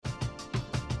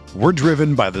We're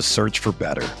driven by the search for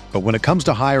better. But when it comes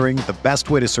to hiring, the best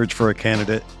way to search for a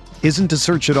candidate isn't to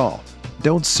search at all.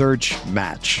 Don't search,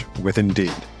 match with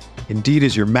Indeed. Indeed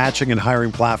is your matching and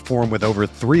hiring platform with over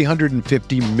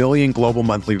 350 million global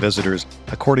monthly visitors,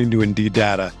 according to Indeed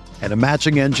data, and a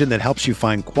matching engine that helps you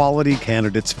find quality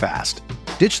candidates fast.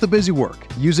 Ditch the busy work.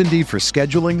 Use Indeed for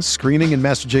scheduling, screening, and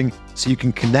messaging so you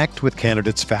can connect with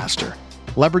candidates faster.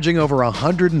 Leveraging over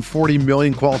 140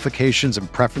 million qualifications and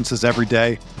preferences every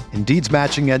day, Indeed's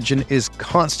matching engine is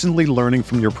constantly learning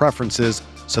from your preferences,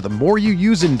 so the more you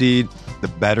use Indeed, the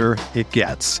better it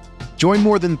gets. Join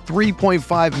more than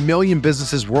 3.5 million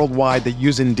businesses worldwide that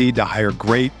use Indeed to hire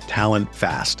great talent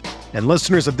fast. And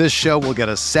listeners of this show will get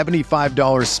a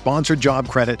 $75 sponsored job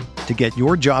credit to get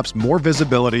your jobs more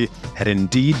visibility at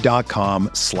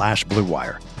Indeed.com/Blue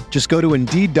Wire. Just go to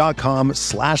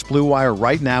Indeed.com/Blue Wire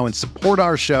right now and support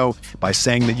our show by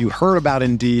saying that you heard about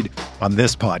Indeed on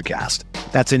this podcast.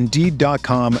 That's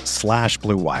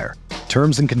Indeed.com/Blue Wire.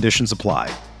 Terms and conditions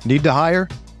apply. Need to hire?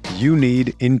 You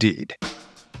need Indeed.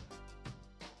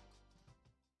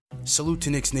 Salute to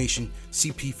Knicks Nation,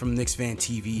 CP from Knicks Fan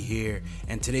TV here,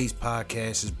 and today's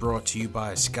podcast is brought to you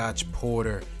by Scotch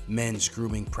Porter Men's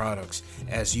Grooming Products.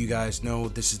 As you guys know,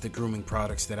 this is the grooming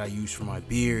products that I use for my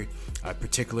beard. I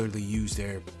particularly use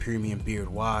their premium beard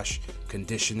wash,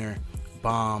 conditioner,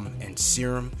 balm, and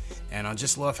serum, and I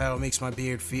just love how it makes my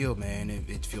beard feel, man.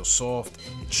 It feels soft,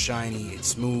 it's shiny, it's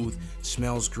smooth,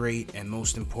 smells great, and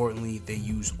most importantly, they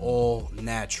use all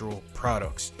natural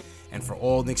products. And for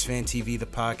all Knicks Fan TV, the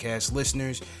podcast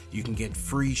listeners, you can get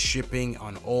free shipping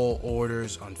on all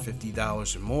orders on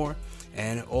 $50 or more.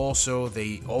 And also,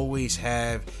 they always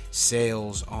have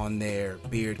sales on their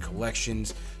beard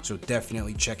collections, so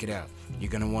definitely check it out.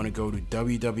 You're going to want to go to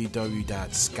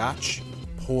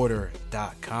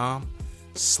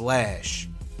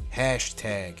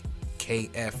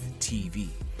www.scotchporter.com/#KFTV.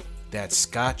 That's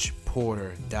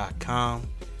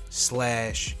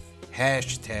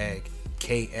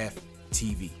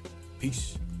scotchporter.com/#KFTV.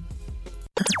 Peace.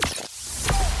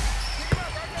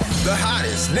 The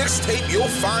hottest Knicks tape you'll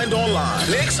find online.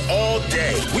 Knicks all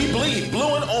day. We bleed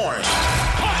blue and orange.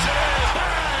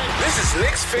 This is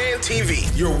Knicks Fan TV,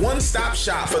 your one-stop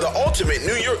shop for the ultimate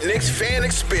New York Knicks fan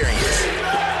experience.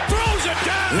 Throws it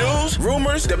down. News,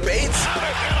 rumors, debates,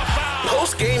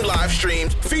 post-game live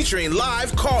streams featuring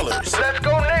live callers. Let's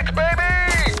go Knicks, baby!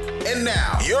 And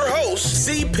now, your host,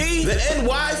 CP, the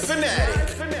NY Fanatic.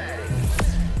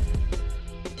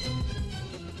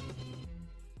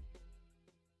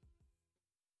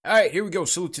 All right, here we go.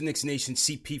 Salute to Knicks Nation.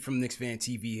 CP from Knicks Fan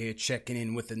TV here, checking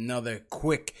in with another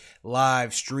quick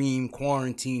live stream,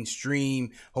 quarantine stream.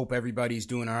 Hope everybody's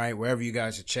doing all right wherever you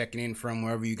guys are checking in from,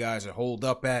 wherever you guys are holed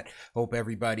up at. Hope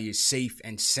everybody is safe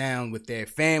and sound with their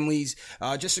families.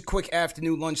 Just a quick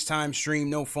afternoon lunchtime stream,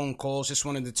 no phone calls. Just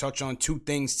wanted to touch on two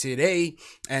things today,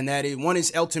 and that is, one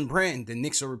is Elton Brand. The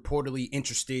Knicks are reportedly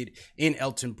interested in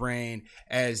Elton Brand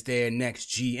as their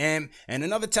next GM. And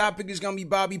another topic is going to be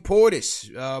Bobby Portis.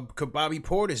 Could Bobby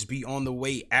Portis be on the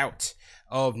way out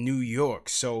of New York?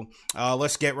 So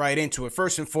let's get right into it.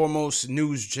 First and foremost,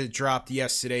 news just dropped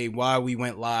yesterday while we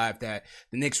went live that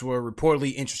the Knicks were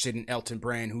reportedly interested in Elton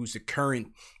Brand, who's the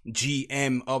current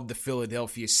GM of the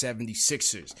Philadelphia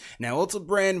 76ers. Now, Elton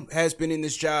Brand has been in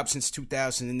this job since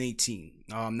 2018.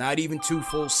 Not even 2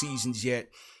 full seasons yet.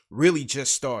 Really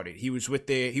just started. He was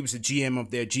the GM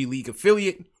of their G League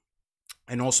affiliate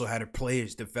and also had a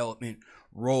players development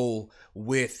role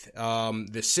with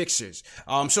the Sixers.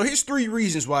 So here's 3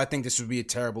 reasons why I think this would be a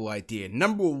terrible idea.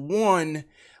 Number one,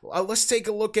 let's take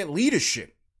a look at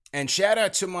leadership. And shout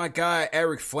out to my guy,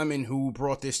 Eric Fleming, who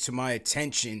brought this to my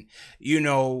attention. You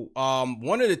know,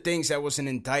 one of the things that was an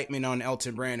indictment on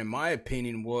Elton Brand, in my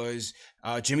opinion, was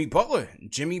Jimmy Butler.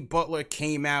 Jimmy Butler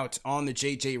came out on the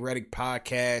JJ Redick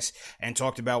podcast and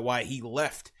talked about why he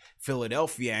left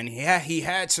Philadelphia. And he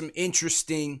had some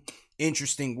interesting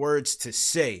words to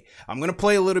say. I'm going to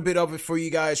play a little bit of it for you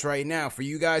guys right now. For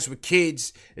you guys with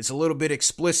kids, it's a little bit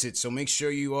explicit, so make sure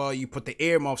you put the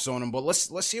earmuffs on them. But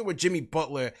let's hear what Jimmy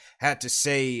Butler had to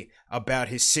say about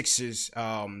his Sixers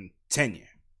tenure.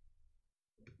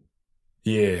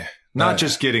 Yeah. Not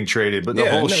just getting traded, but the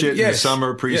whole shit in the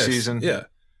summer, preseason. Yeah.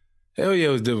 Hell yeah,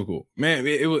 it was difficult. Man,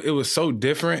 it was so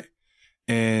different.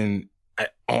 And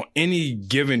on any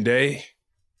given day,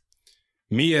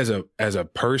 me as a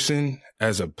person,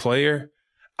 as a player,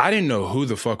 I didn't know who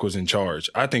the fuck was in charge.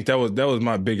 I think that was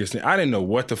my biggest thing. I didn't know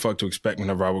what the fuck to expect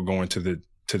whenever I would go into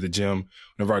the gym,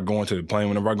 whenever I go into the plane,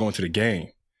 whenever I go into the game.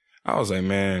 I was like,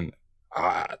 man,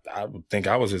 I would think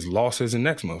I was as lost as the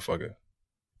next motherfucker.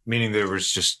 Meaning there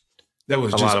was a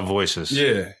lot of voices.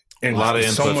 Yeah. And a lot of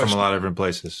input from a lot of different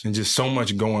places. And just so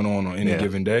much going on any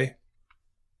given day.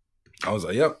 I was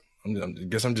like, yep, I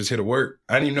guess I'm just here to work.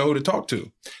 I didn't even know who to talk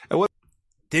to.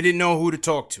 Didn't know who to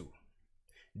talk to.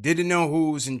 Didn't know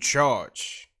who was in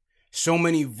charge. So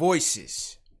many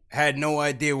voices. Had no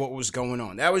idea what was going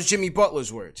on. That was Jimmy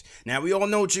Butler's words. Now, we all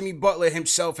know Jimmy Butler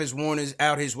himself has worn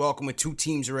out his welcome with 2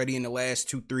 teams already in the last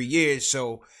 2-3 years.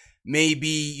 So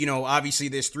maybe, obviously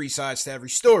there's 3 sides to every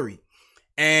story.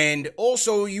 And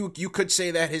also you could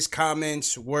say that his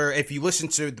comments were, if you listen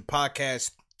to the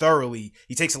podcast thoroughly,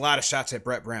 he takes a lot of shots at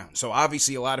Brett Brown. So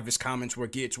obviously a lot of his comments were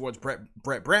geared towards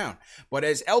Brett Brown. But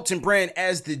as Elton Brand,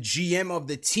 as the GM of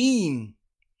the team,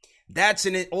 that's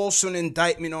also an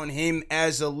indictment on him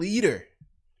as a leader.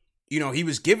 He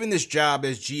was given this job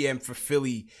as GM for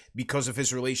Philly because of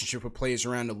his relationship with players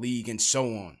around the league and so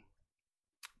on.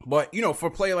 But, for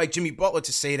a player like Jimmy Butler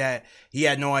to say that he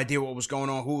had no idea what was going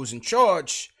on, who was in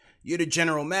charge, you're the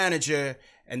general manager,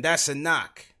 and that's a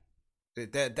knock.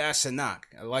 That's a knock.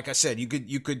 Like I said,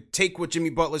 you could take what Jimmy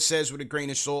Butler says with a grain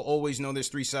of salt. Always know there's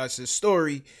 3 sides to the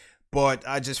story, but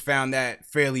I just found that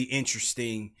fairly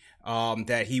interesting.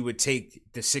 That he would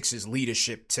take the Sixers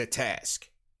leadership to task.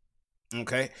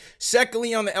 Okay.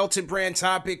 Secondly, on the Elton Brand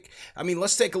topic,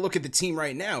 let's take a look at the team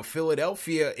right now.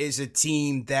 Philadelphia is a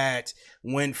team that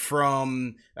went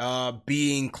from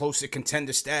being close to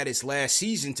contender status last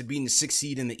season to being the 6th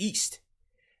seed in the East.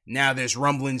 Now there's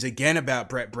rumblings again about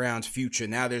Brett Brown's future.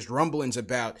 Now there's rumblings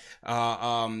about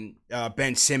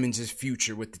Ben Simmons'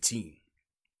 future with the team.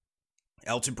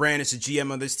 Elton Brand is the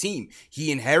GM of this team.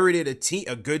 He inherited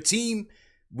a good team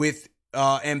with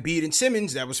Embiid and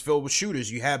Simmons that was filled with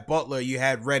shooters. You had Butler, you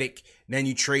had Redick, then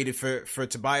you traded for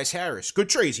Tobias Harris. Good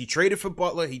trades. He traded for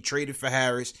Butler, he traded for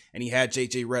Harris, and he had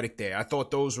JJ Redick there. I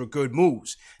thought those were good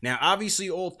moves. Now, obviously,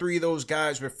 all 3 of those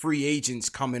guys were free agents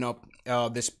coming up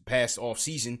this past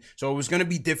offseason, so it was going to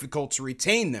be difficult to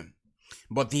retain them.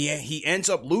 But he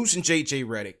ends up losing JJ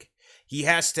Redick. He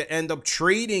has to end up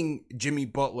trading Jimmy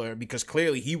Butler because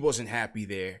clearly he wasn't happy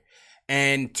there,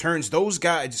 and turns those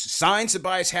guys, signs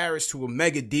Tobias Harris to a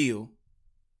mega deal,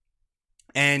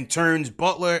 and turns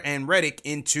Butler and Redick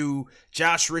into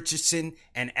Josh Richardson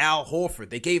and Al Horford.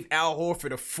 They gave Al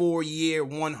Horford a 4-year,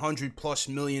 $100+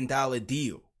 million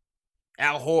deal.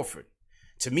 Al Horford.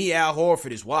 To me, Al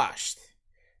Horford is washed.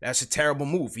 That's a terrible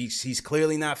move. He's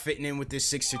clearly not fitting in with this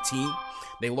Sixer team.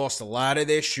 They lost a lot of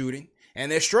their shooting,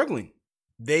 and they're struggling.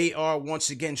 They are once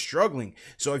again struggling.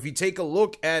 So if you take a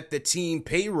look at the team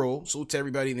payroll, salute to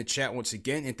everybody in the chat once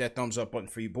again, hit that thumbs up button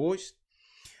for you boys.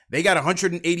 They got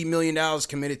 $180 million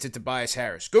committed to Tobias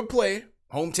Harris. Good player,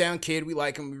 hometown kid. We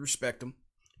like him, we respect him.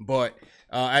 But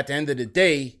at the end of the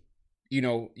day, you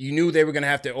knew they were going to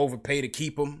have to overpay to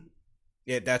keep him.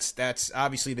 Yeah, that's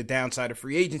obviously the downside of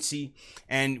free agency.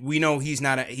 And we know he's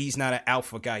not an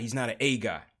alpha guy. He's not an A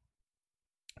guy.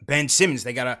 Ben Simmons,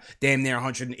 they got a damn near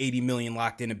 $180 million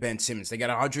locked into Ben Simmons. They got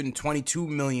 $122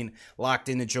 million locked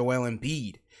into Joel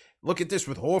Embiid. Look at this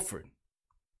with Horford.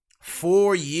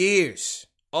 4 years,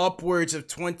 upwards of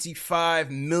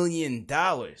 $25 million.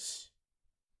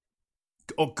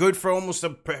 Good for almost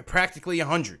practically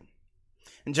 100.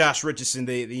 And Josh Richardson,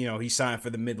 he signed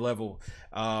for the mid-level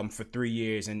for 3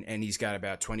 years, and he's got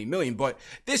about $20 million. But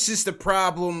this is the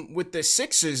problem with the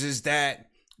Sixers, is that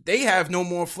they have no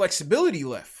more flexibility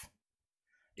left.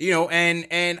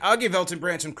 And I'll give Elton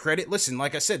Brand some credit. Listen,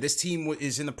 like I said, this team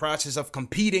is in the process of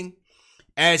competing.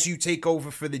 As you take over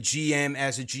for the GM,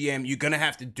 as a GM, you're going to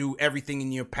have to do everything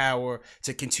in your power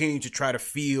to continue to try to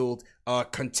field a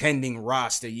contending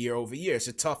roster year over year. It's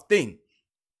a tough thing.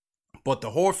 But the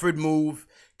Horford move,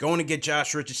 going to get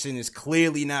Josh Richardson, is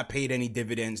clearly not paid any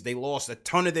dividends. They lost a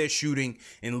ton of their shooting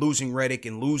in losing Redick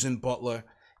and losing Butler.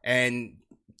 And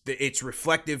it's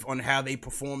reflective on how they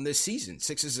performed this season.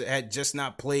 Sixers had just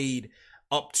not played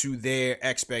up to their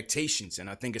expectations, and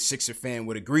I think a Sixer fan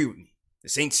would agree with me.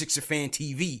 This ain't Sixer Fan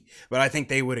TV, but I think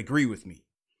they would agree with me.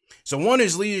 So 1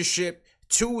 is leadership,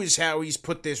 2 is how he's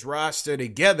put this roster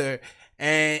together,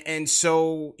 and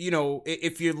so,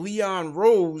 if you're Leon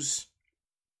Rose,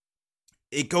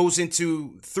 it goes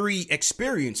into 3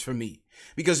 experience for me.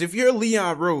 Because if you're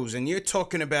Leon Rose and you're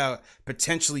talking about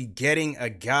potentially getting a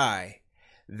guy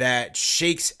that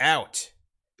shakes out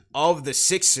of the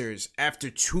Sixers after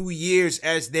 2 years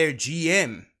as their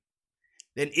GM,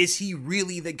 then is he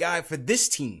really the guy for this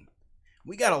team?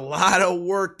 We got a lot of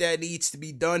work that needs to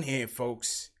be done here,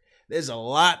 folks. There's a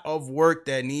lot of work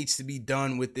that needs to be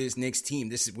done with this Knicks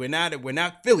team. We're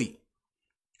not Philly.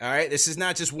 All right, this is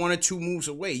not just 1 or 2 moves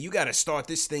away. You got to start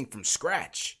this thing from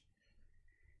scratch.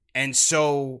 And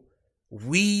so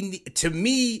to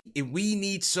me, we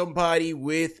need somebody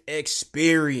with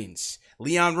experience.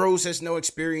 Leon Rose has no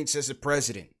experience as a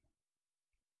president.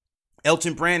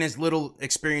 Elton Brand has little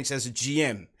experience as a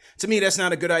GM. To me, that's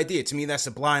not a good idea. To me, that's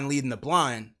a blind leading the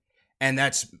blind, and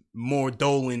that's more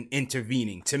Dolan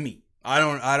intervening. To me, I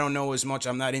don't know as much.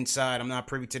 I'm not inside. I'm not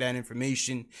privy to that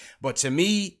information. But to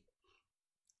me,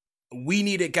 we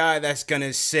need a guy that's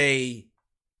gonna say,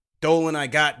 "Dolan, I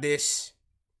got this.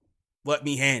 Let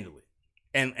me handle it,"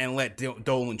 and let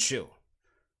Dolan chill.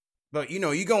 But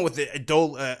you going with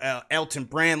the Elton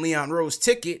Brand, Leon Rose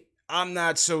ticket. I'm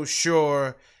not so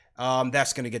sure.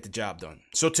 That's going to get the job done.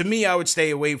 So to me, I would stay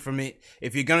away from it.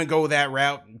 If you're going to go that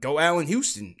route, go Allen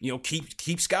Houston.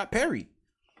 Keep Scott Perry.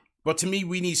 But to me,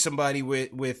 we need somebody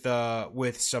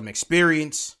with some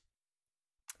experience.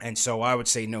 And so I would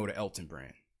say no to Elton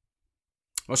Brand.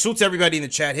 Well, salute to everybody in the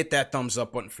chat. Hit that thumbs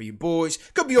up button for you boys.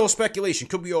 Could be all speculation.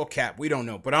 Could be all cap. We don't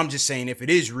know. But I'm just saying, if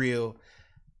it is real,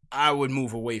 I would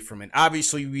move away from it.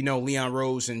 Obviously, we know Leon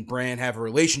Rose and Brand have a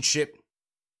relationship.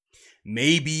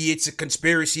 Maybe it's a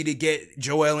conspiracy to get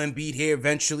Joel Embiid here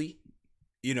eventually.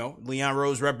 Leon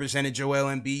Rose represented Joel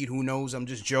Embiid. Who knows? I'm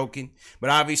just joking.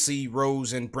 But obviously,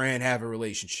 Rose and Brand have a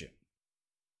relationship.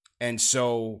 And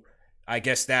so I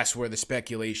guess that's where the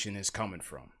speculation is coming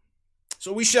from.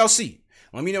 So we shall see.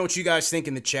 Let me know what you guys think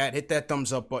in the chat. Hit that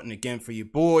thumbs up button again for your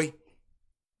boy.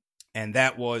 And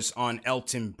that was on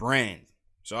Elton Brand.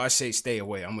 So I say stay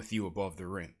away. I'm with you above the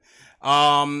rim.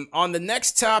 On the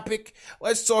next topic,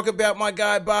 let's talk about my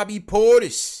guy Bobby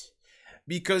Portis,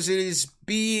 because it is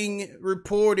being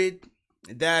reported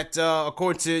that,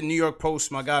 according to New York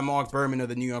Post, my guy Mark Berman of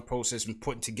the New York Post has been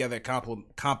putting together a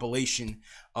compilation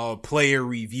of player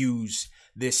reviews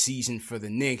this season for the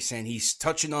Knicks, and he's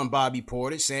touching on Bobby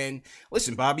Portis. And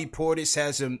listen, Bobby Portis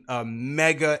has a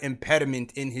mega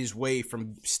impediment in his way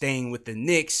from staying with the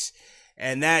Knicks,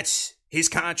 and that's his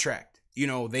contract.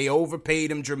 They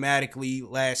overpaid him dramatically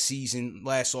last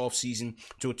offseason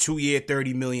to a 2-year,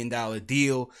 $30 million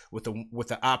deal with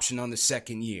an option on the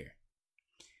second year.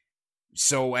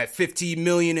 So at $15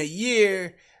 million a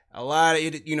year, a lot of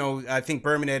it, I think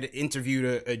Berman had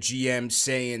interviewed a GM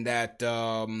saying that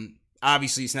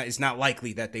obviously it's not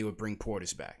likely that they would bring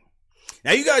Portis back.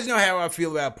 Now, you guys know how I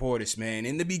feel about Portis, man.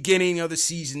 In the beginning of the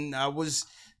season,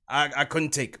 I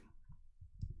couldn't take him.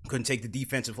 Couldn't take the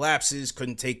defensive lapses,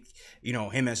 couldn't take,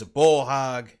 him as a ball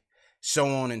hog, so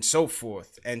on and so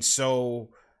forth. And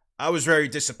so I was very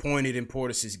disappointed in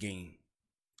Portis' game.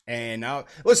 And I'm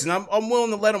willing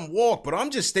to let him walk, but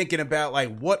I'm just thinking about,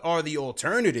 what are the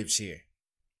alternatives here?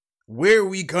 Where are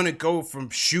we going to go from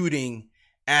shooting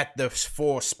at the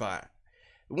 4 spot?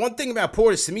 One thing about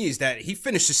Portis to me is that he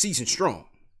finished the season strong.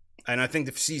 And I think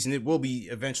the season, it will be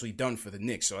eventually done for the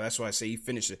Knicks. So that's why I say he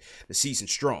finished the season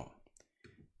strong.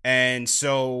 And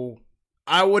so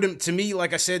to me,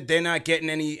 like I said, they're not getting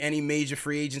any major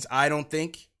free agents, I don't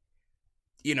think.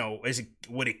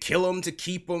 Would it kill them to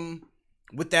keep them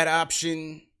with that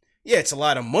option? Yeah, it's a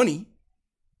lot of money.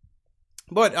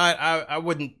 But I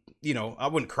wouldn't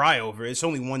cry over it. It's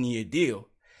only 1-year deal.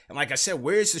 And like I said,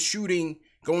 where's the shooting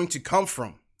going to come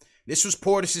from? This was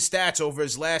Portis' stats over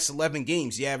his last 11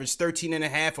 games. He averaged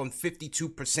 13.5 on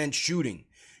 52% shooting,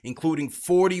 including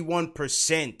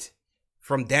 41%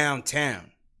 from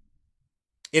downtown.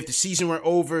 If the season were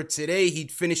over today,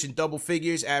 he'd finish in double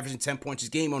figures, averaging 10 points a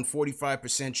game on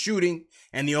 45% shooting,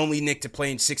 and the only Knick to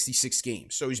play in 66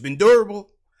 games. So he's been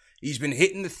durable. He's been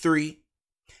hitting the 3.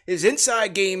 His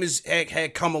inside game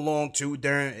had come along too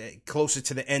closer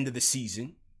to the end of the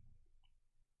season.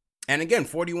 And again,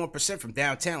 41% from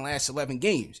downtown last 11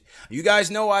 games. You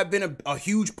guys know I've been a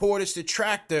huge Portis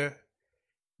detractor,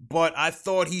 but I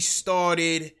thought he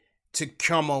started to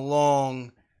come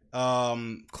along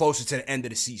closer to the end of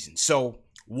the season. So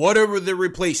what are the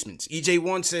replacements?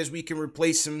 EJ1 says we can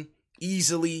replace him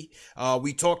easily.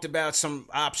 We talked about some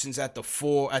options at the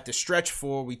 4, at the stretch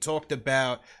 4. We talked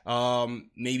about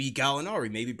maybe Gallinari,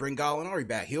 maybe bring Gallinari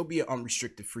back. He'll be an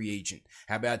unrestricted free agent.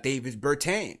 How about David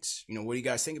Bertans? What do you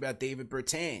guys think about David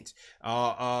Bertans?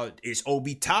 Is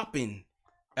Obi Toppin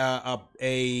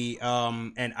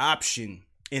an option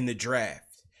in the draft?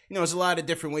 There's a lot of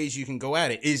different ways you can go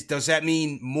at it. Does that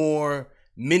mean more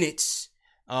minutes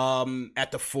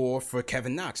at the 4 for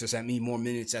Kevin Knox? Does that mean more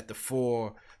minutes at the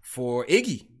 4 for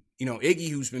Iggy? Iggy,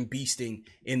 who's been beasting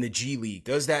in the G League.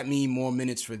 Does that mean more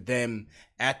minutes for them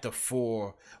at the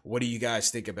 4? What do you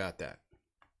guys think about that?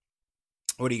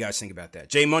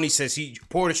 Jay Money says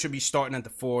Porter should be starting at the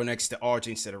 4 next to RJ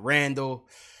instead of Randall.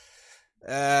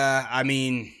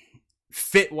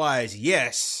 Fit-wise,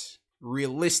 yes.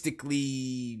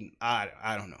 Realistically,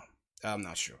 I don't know. I'm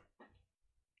not sure.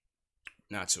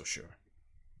 Not so sure.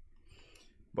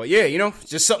 But yeah,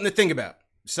 just something to think about.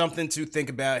 Something to think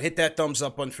about. Hit that thumbs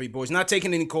up button for you boys. Not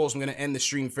taking any calls. I'm going to end the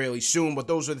stream fairly soon, but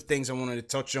those are the things I wanted to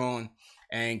touch on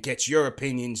and get your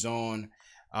opinions on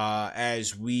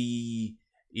as we,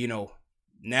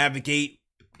 navigate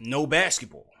no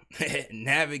basketball.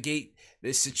 Navigate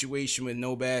this situation with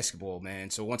no basketball, man.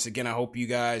 So once again, I hope you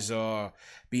guys are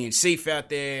being safe out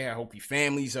there. I hope your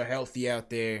families are healthy out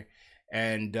there.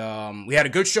 And we had a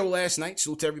good show last night.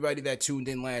 Salute to everybody that tuned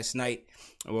in last night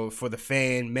for the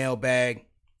fan mailbag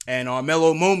and our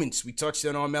mellow moments. We touched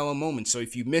on our mellow moments. So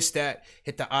if you missed that,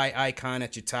 hit the eye icon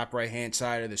at your top right-hand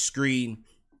side of the screen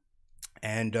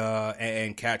and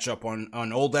catch up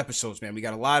on old episodes, man. We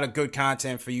got a lot of good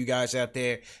content for you guys out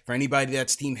there. For anybody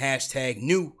that's Team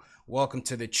 #new, welcome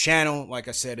to the channel. Like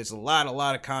I said, there's a lot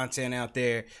of content out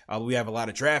there. We have a lot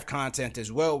of draft content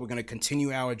as well. We're going to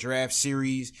continue our draft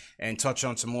series and touch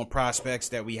on some more prospects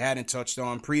that we hadn't touched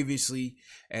on previously.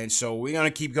 And so we're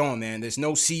going to keep going, man. There's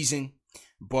no season,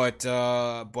 but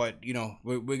we're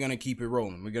going to keep it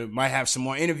rolling. Might have some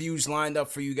more interviews lined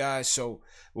up for you guys. So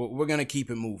we're going to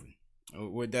keep it moving.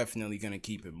 We're definitely going to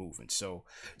keep it moving. So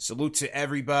salute to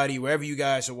everybody, wherever you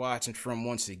guys are watching from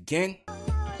once again.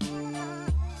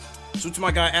 So to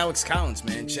my guy Alex Collins,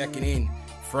 man, checking in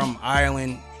from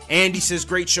Ireland. Andy says,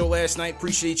 great show last night.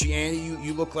 Appreciate you, Andy.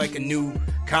 You look like a new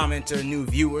commenter, a new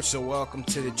viewer. So welcome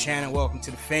to the channel. Welcome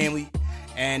to the family.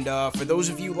 And for those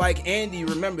of you like Andy,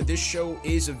 remember this show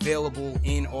is available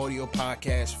in audio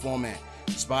podcast format.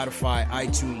 Spotify,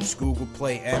 iTunes, Google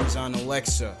Play, Amazon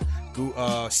Alexa,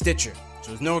 Stitcher.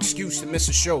 So there's no excuse to miss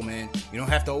a show, man. You don't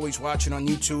have to always watch it on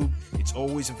YouTube. It's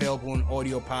always available in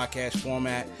audio podcast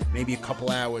format, maybe a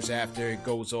couple hours after it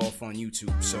goes off on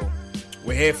YouTube. So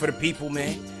we're here for the people,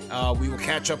 man. We will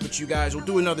catch up with you guys. We'll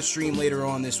do another stream later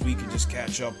on this week and just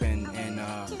catch up and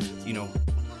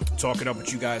talk it up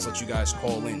with you guys, let you guys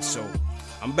call in. So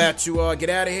I'm about to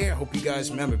get out of here. I hope you guys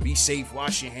remember, be safe,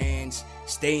 wash your hands,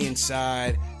 stay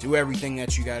inside, do everything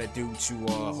that you got to do to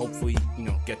hopefully,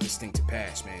 get this thing to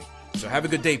pass, man. So have a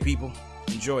good day, people.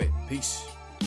 Enjoy it. Peace.